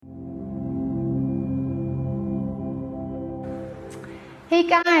Hey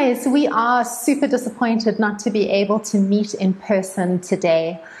guys, we are super disappointed not to be able to meet in person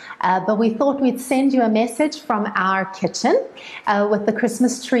today. But we thought we'd send you a message from our kitchen with the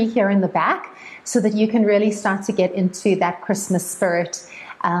Christmas tree here in the back so that you can really start to get into that Christmas spirit.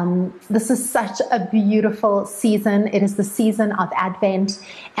 This is such a beautiful season. It is the season of Advent,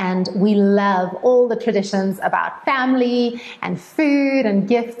 and we love all the traditions about family and food and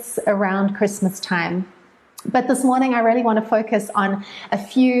gifts around Christmas time. But this morning, I really want to focus on a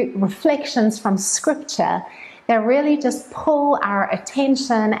few reflections from Scripture that really just pull our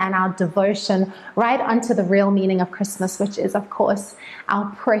attention and our devotion right onto the real meaning of Christmas, which is, of course, our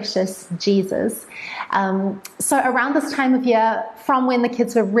precious Jesus. So around this time of year, from when the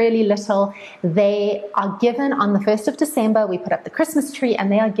kids were really little, they are given on the 1st of December, we put up the Christmas tree,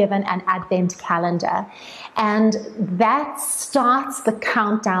 and they are given an Advent calendar. And that starts the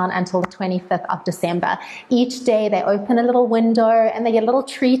countdown until the 25th of December. Each day they open a little window and they get a little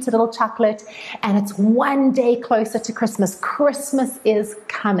treat, a little chocolate, and it's one day closer to Christmas. Christmas is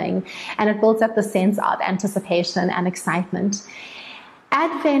coming, and it builds up the sense of anticipation and excitement.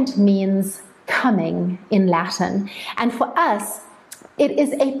 Advent means coming in Latin, and for us, it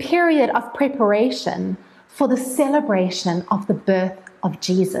is a period of preparation for the celebration of the birth of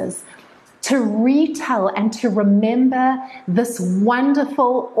Jesus, to retell and to remember this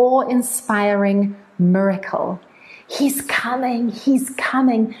wonderful, awe-inspiring miracle. He's coming, he's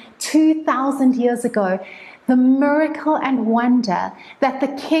coming. 2,000 years ago, the miracle and wonder that the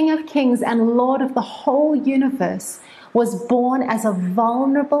King of Kings and Lord of the whole universe was born as a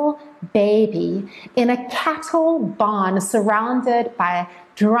vulnerable baby in a cattle barn surrounded by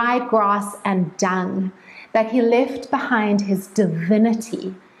dried grass and dung, that he left behind his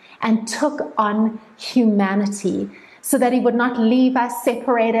divinity and took on humanity so that he would not leave us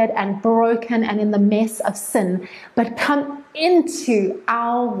separated and broken and in the mess of sin, but come into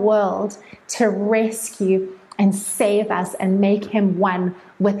our world to rescue and save us and make him one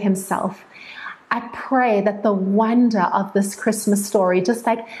with himself. I pray that the wonder of this Christmas story, just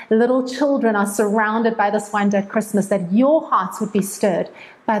like little children are surrounded by this wonder at Christmas, that your hearts would be stirred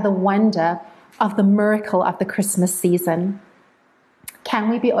by the wonder of the miracle of the Christmas season. Can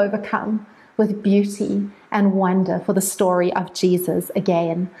we be overcome with beauty and wonder for the story of Jesus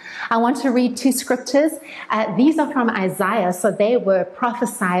again? I want to read two scriptures. These are from Isaiah, so they were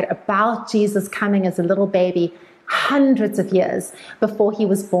prophesied about Jesus coming as a little baby hundreds of years before he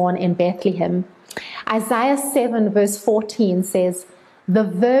was born in Bethlehem. Isaiah 7 verse 14 says, "The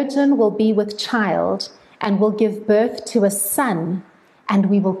virgin will be with child and will give birth to a son, and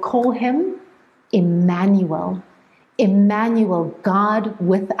we will call him Emmanuel." Emmanuel, God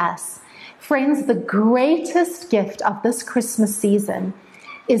with us. Friends, the greatest gift of this Christmas season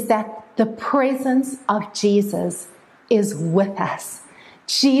is that the presence of Jesus is with us.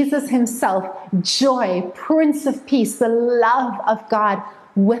 Jesus himself, joy, Prince of Peace, the love of God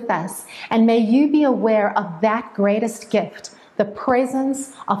with us. And may you be aware of that greatest gift, the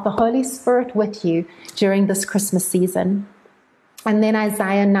presence of the Holy Spirit with you during this Christmas season. And then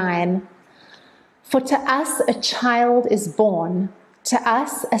Isaiah 9, "For to us a child is born, to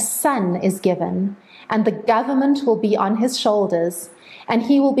us a son is given, and the government will be on his shoulders, and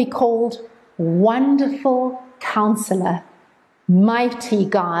he will be called Wonderful Counselor, Mighty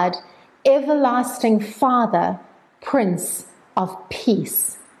God, Everlasting Father, Prince of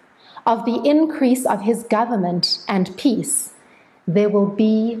Peace. Of the increase of his government and peace, there will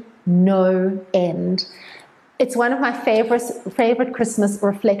be no end." It's one of my favorite Christmas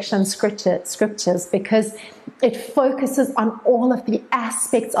reflection scriptures because it focuses on all of the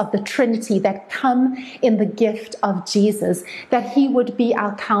aspects of the Trinity that come in the gift of Jesus, that he would be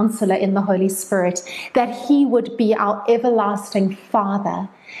our counselor in the Holy Spirit, that he would be our everlasting Father,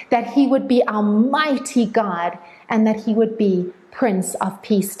 that he would be our mighty God, and that he would be Prince of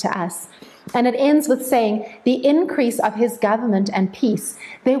Peace to us. And it ends with saying, the increase of his government and peace,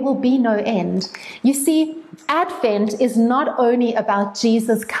 there will be no end. You see, Advent is not only about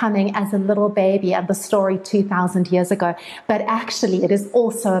Jesus coming as a little baby and the story 2,000 years ago, but actually it is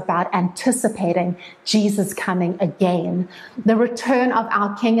also about anticipating Jesus coming again, the return of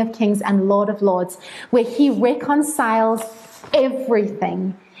our King of Kings and Lord of Lords, where he reconciles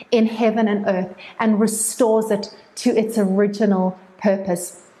everything in heaven and earth and restores it to its original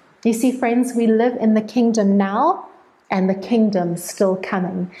purpose. You see, friends, we live in the kingdom now and the kingdom still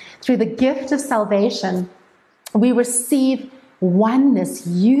coming. Through the gift of salvation, we receive oneness,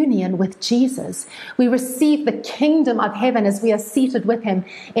 union with Jesus. We receive the kingdom of heaven as we are seated with him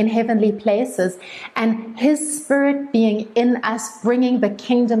in heavenly places, and his spirit being in us, bringing the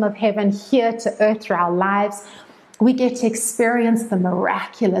kingdom of heaven here to earth through our lives. We get to experience the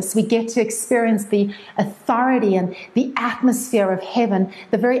miraculous. We get to experience the authority and the atmosphere of heaven,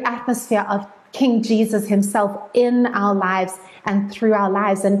 the very atmosphere of King Jesus himself in our lives and through our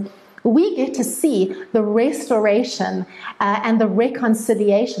lives. And we get to see the restoration and the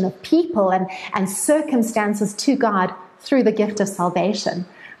reconciliation of people and circumstances to God through the gift of salvation.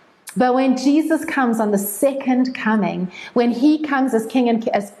 But when Jesus comes on the second coming, when he comes as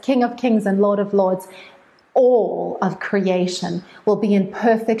King of Kings and Lord of Lords, all of creation will be in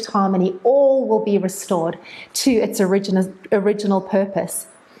perfect harmony. All will be restored to its original purpose.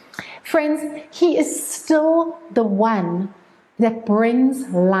 Friends, he is still the one that brings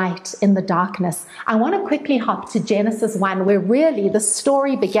light in the darkness. I want to quickly hop to Genesis 1, where really the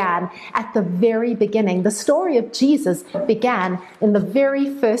story began at the very beginning. The story of Jesus began in the very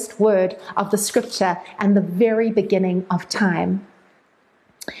first word of the scripture and the very beginning of time.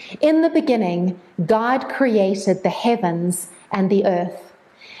 In the beginning, God created the heavens and the earth.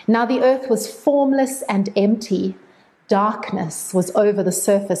 Now the earth was formless and empty. Darkness was over the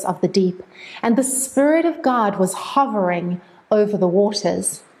surface of the deep, and the Spirit of God was hovering over the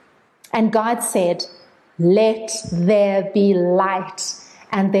waters. And God said, "Let there be light,"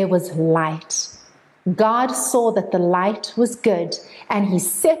 and there was light. God saw that the light was good, and he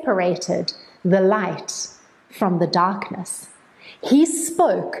separated the light from the darkness. He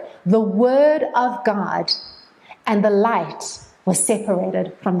spoke the word of God, and the light was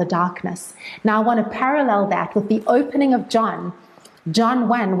separated from the darkness. Now I want to parallel that with the opening of John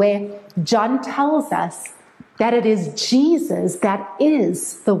 1, where John tells us that it is Jesus that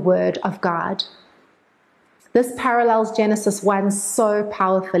is the word of God. This parallels Genesis 1 so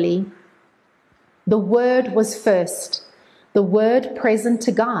powerfully. The word was first, the word present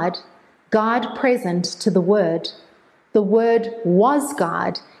to God, God present to the word. The word was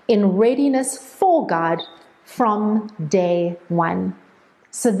God, in readiness for God from day one.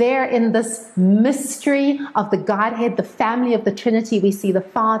 So there in this mystery of the Godhead, the family of the Trinity, we see the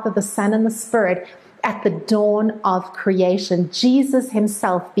Father, the Son, and the Spirit at the dawn of creation, Jesus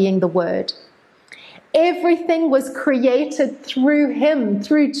himself being the Word. Everything was created through him,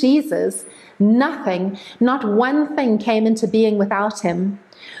 through Jesus. Nothing, not one thing came into being without him.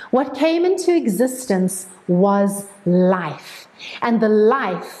 What came into existence was life, and the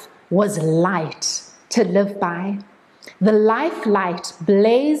life was light to live by. The life light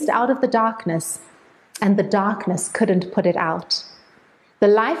blazed out of the darkness, and the darkness couldn't put it out. The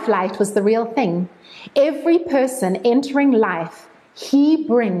life light was the real thing. Every person entering life, he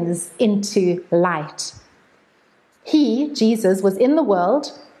brings into light. He, Jesus, was in the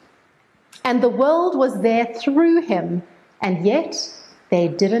world, and the world was there through him, and yet they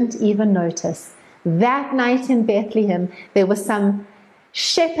didn't even notice. That night in Bethlehem, there were some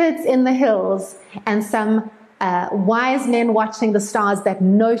shepherds in the hills and some wise men watching the stars that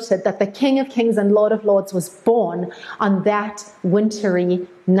noted that the King of Kings and Lord of Lords was born on that wintry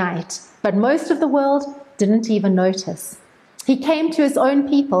night. But most of the world didn't even notice. He came to his own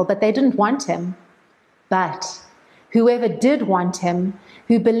people, but they didn't want him. But whoever did want him,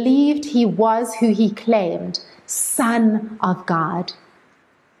 who believed he was who he claimed, Son of God,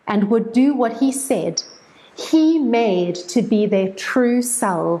 and would do what he said, he made to be their true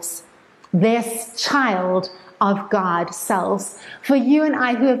selves, their child of God selves. For you and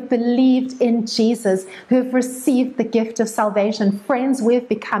I who have believed in Jesus, who have received the gift of salvation, friends, we've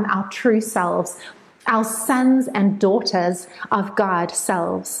become our true selves, our sons and daughters of God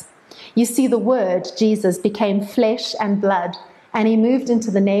selves. You see, the Word, Jesus, became flesh and blood, and he moved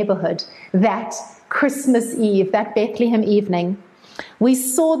into the neighborhood that Christmas Eve, that Bethlehem evening. We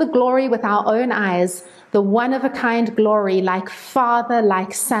saw the glory with our own eyes, the one-of-a-kind glory, like Father,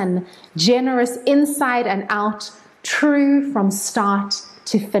 like Son, generous inside and out, true from start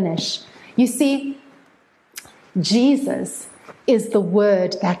to finish. You see, Jesus is the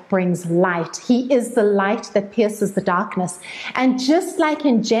Word that brings light. He is the light that pierces the darkness. And just like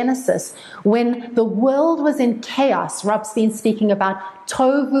in Genesis, when the world was in chaos, Rob's been speaking about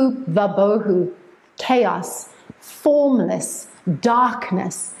tohu vabohu, chaos, formless,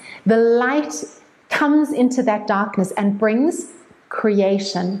 darkness. The light comes into that darkness and brings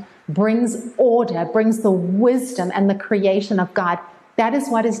creation, brings order, brings the wisdom and the creation of God. That is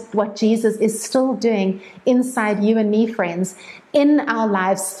what Jesus is still doing inside you and me, friends, in our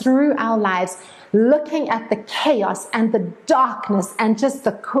lives, through our lives, looking at the chaos and the darkness and just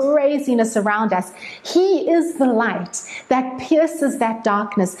the craziness around us. He is the light that pierces that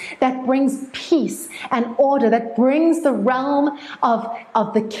darkness, that brings peace and order, that brings the realm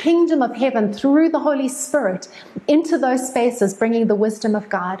of the kingdom of heaven through the Holy Spirit into those spaces, bringing the wisdom of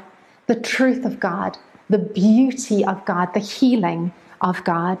God, the truth of God, the beauty of God, the healing of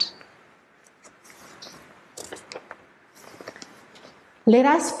God. Let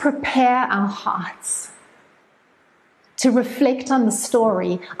us prepare our hearts to reflect on the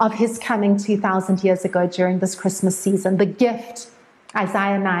story of his coming 2,000 years ago during this Christmas season, the gift,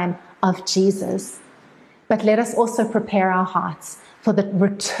 Isaiah 9, of Jesus. But let us also prepare our hearts for the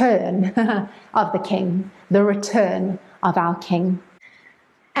return of the King, the return of our King.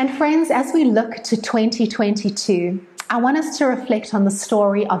 And friends, as we look to 2022, I want us to reflect on the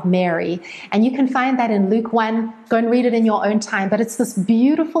story of Mary. And you can find that in Luke 1. Go and read it in your own time. But it's this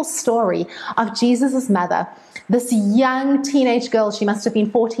beautiful story of Jesus' mother, this young teenage girl. She must have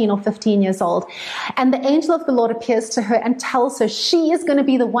been 14 or 15 years old. And the angel of the Lord appears to her and tells her she is going to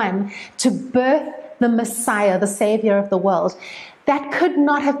be the one to birth the Messiah, the Savior of the world. That could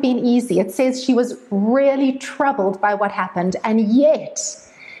not have been easy. It says she was really troubled by what happened. And yet,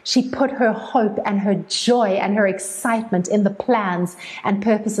 she put her hope and her joy and her excitement in the plans and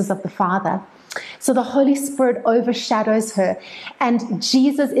purposes of the Father. So the Holy Spirit overshadows her, and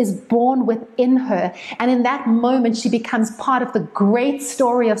Jesus is born within her. And in that moment, she becomes part of the great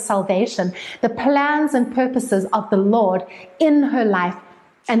story of salvation, the plans and purposes of the Lord in her life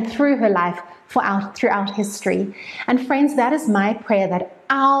and through her life throughout history. And friends, that is my prayer, that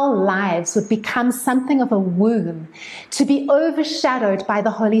our lives would become something of a womb to be overshadowed by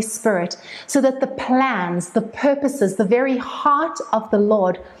the Holy Spirit, so that the plans, the purposes, the very heart of the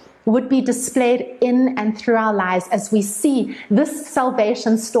Lord would be displayed in and through our lives as we see this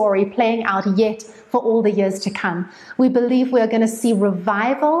salvation story playing out yet for all the years to come. We believe we are going to see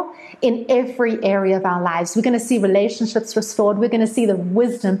revival in every area of our lives. We're going to see relationships restored. We're going to see the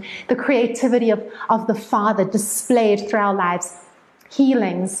wisdom, the creativity of the Father displayed through our lives,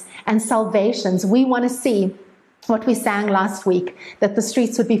 healings and salvations. We want to see what we sang last week, that the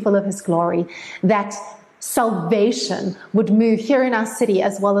streets would be full of his glory, that salvation would move here in our city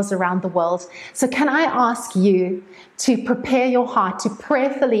as well as around the world. So can I ask you to prepare your heart, to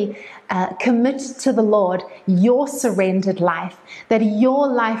prayerfully commit to the Lord your surrendered life, that your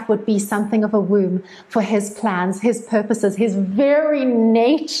life would be something of a womb for his plans, his purposes, his very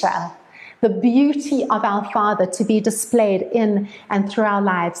nature, the beauty of our Father to be displayed in and through our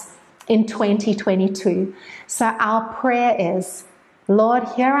lives in 2022. So our prayer is, Lord,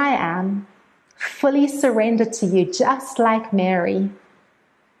 here I am, fully surrendered to you, just like Mary,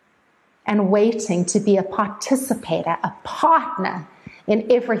 and waiting to be a participator, a partner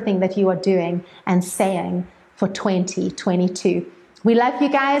in everything that you are doing and saying for 2022. We love you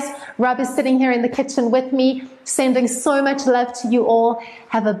guys. Rob is sitting here in the kitchen with me, sending so much love to you all.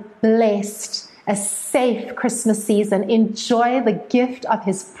 Have a blessed, a safe Christmas season. Enjoy the gift of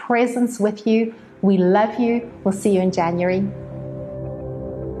his presence with you. We love you. We'll see you in January.